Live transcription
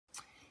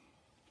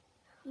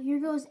Here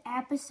goes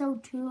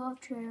episode 2 of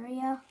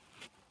Terraria.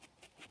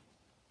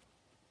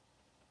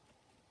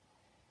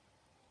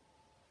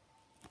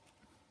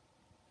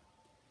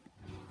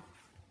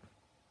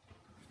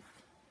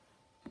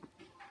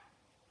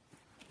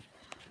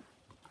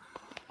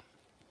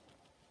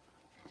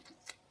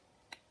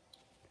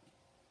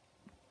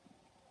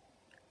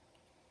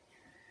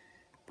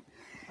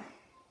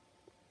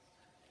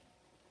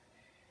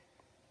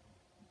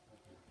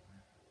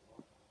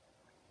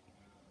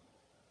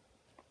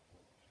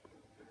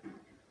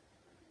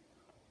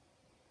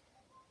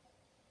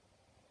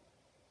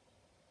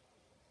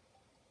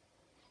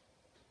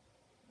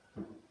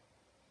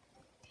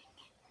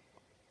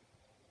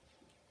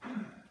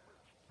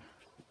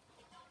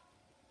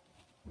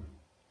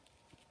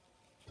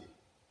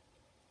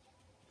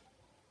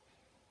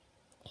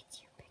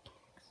 It's your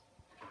pickaxe.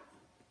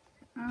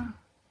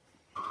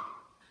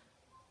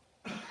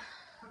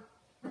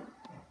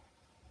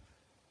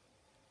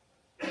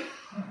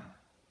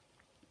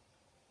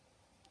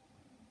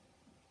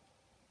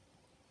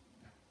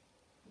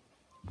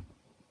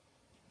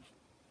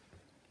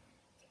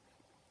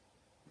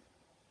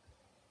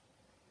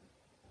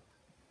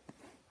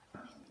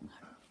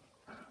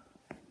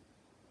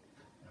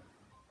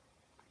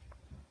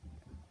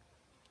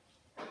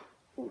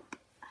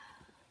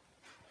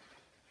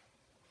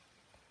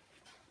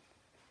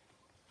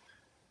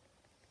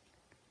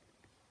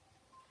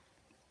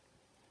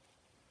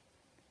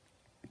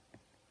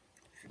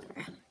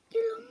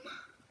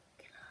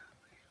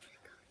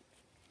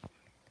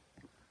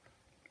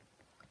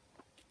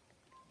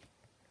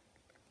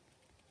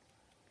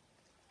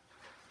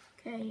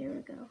 Okay, here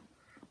we go.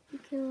 We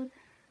killed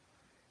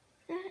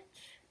that.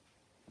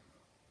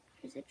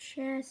 Here's a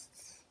chest.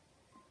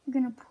 I'm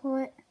gonna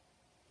put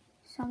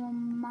some of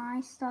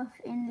my stuff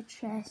in the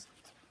chest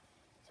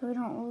so we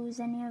don't lose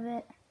any of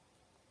it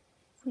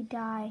if we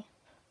die.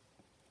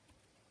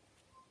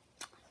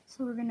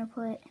 So we're gonna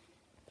put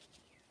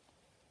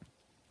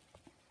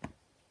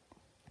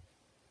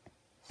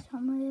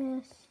some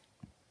of this,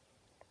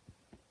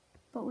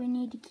 but we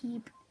need to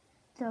keep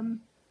the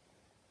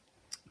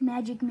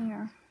magic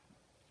mirror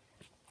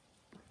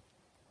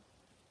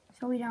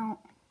so we don't.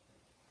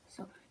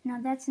 So now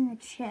that's in the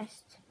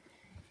chest.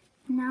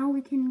 Now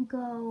we can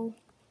go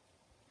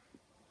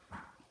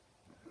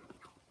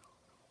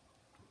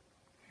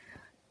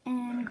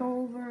and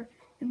go over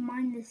and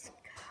mine this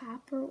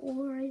copper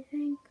ore, I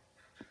think.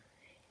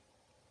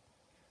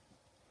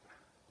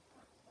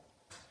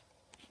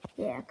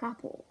 Yeah,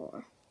 copper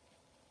ore.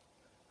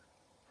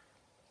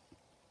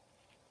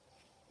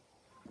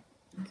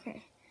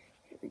 Okay,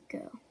 here we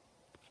go.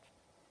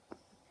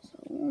 So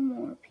one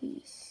more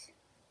piece.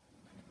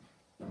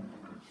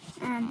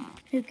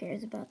 Who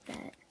cares about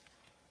that?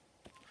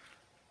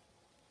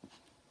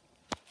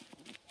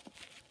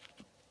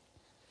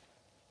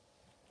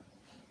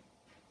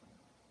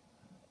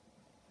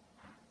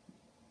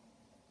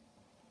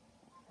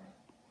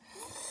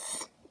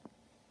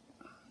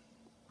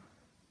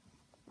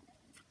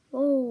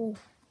 Oh,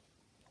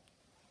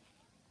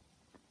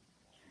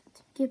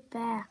 to get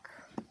back.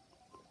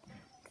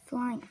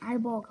 Flying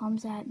eyeball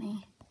comes at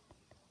me.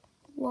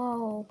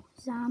 Whoa,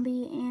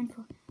 zombie and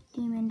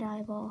demon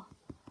eyeball.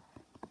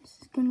 This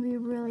is gonna be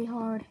really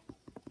hard.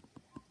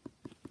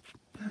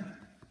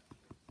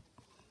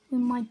 We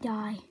might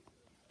die.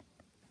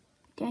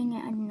 Dang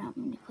it, I did not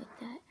mean to click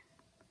that.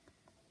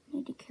 I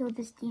need to kill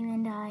this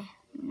demon eye.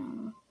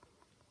 No.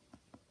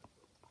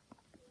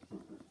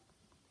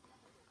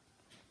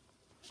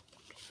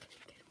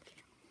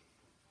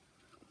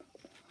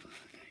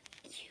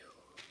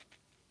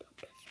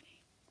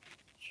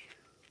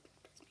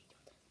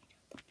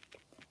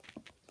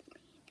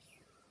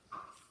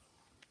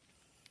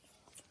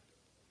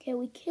 Okay,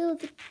 we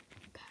killed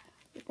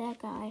that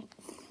guy.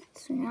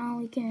 So now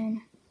we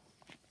can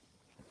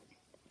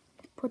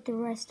put the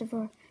rest of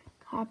our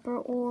copper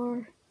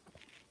ore,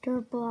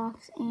 dirt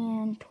blocks,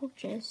 and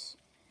torches.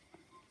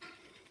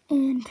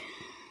 And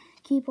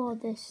keep all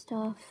this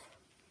stuff.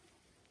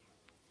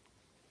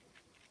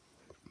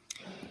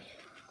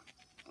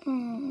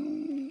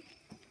 Need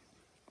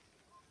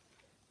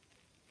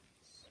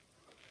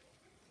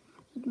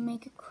to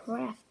make a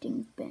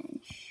crafting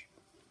bench,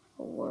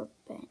 a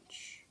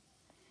workbench.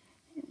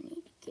 I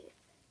need to get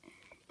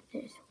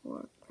this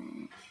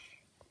workbench.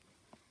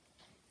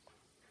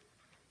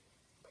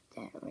 Put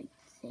that right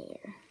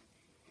there.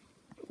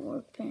 The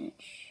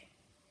workbench.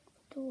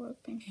 Put the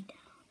workbench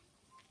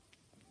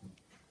down.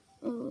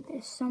 Oh,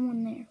 there's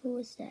someone there. Who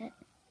is that?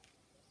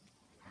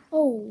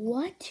 Oh,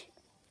 what?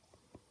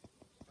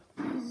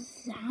 A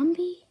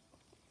zombie?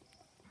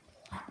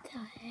 What the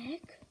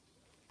heck?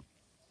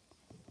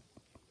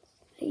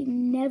 I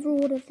never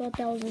would have thought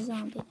that was a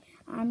zombie.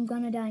 I'm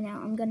gonna die now.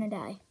 I'm gonna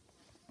die.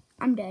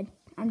 I'm dead.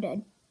 I'm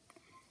dead.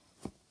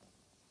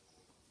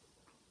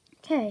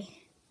 Okay.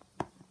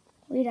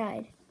 We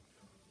died.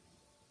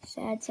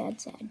 Sad,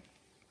 sad, sad.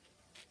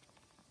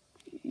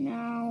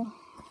 Now,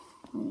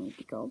 I need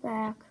to go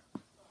back.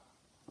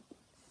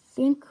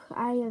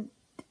 I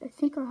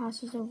think our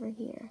house is over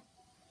here.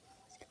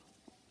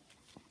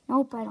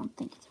 Nope, I don't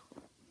think it's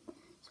open.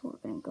 So we're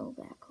going to go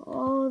back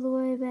all the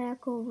way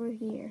back over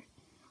here.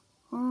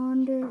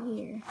 Under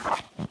here.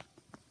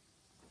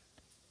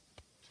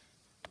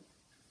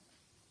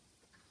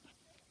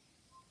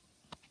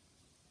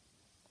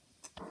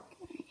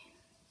 Okay.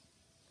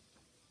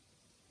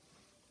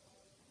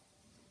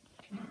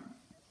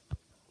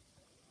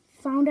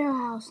 Found our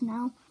house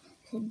now.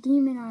 The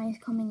demon eye is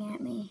coming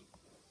at me.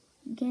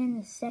 Again,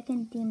 the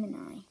second demon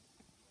eye.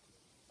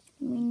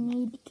 We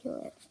need to kill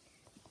it.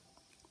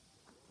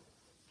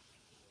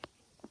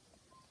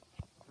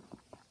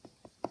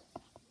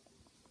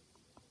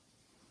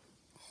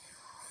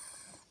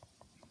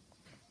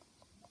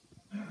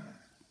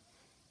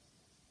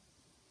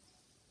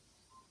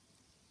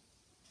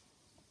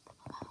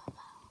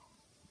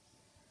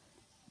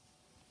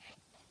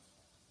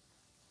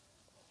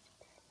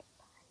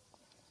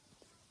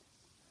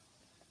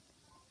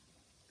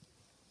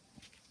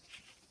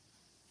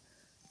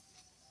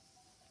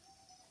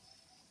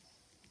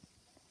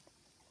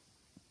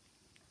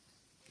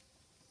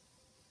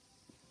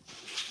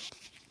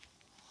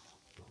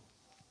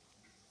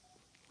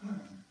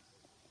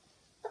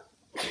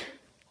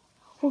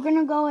 We're going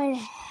to go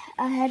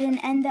ahead and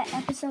end that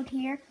episode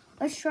here.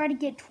 Let's try to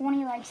get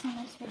 20 likes on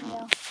this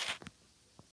video.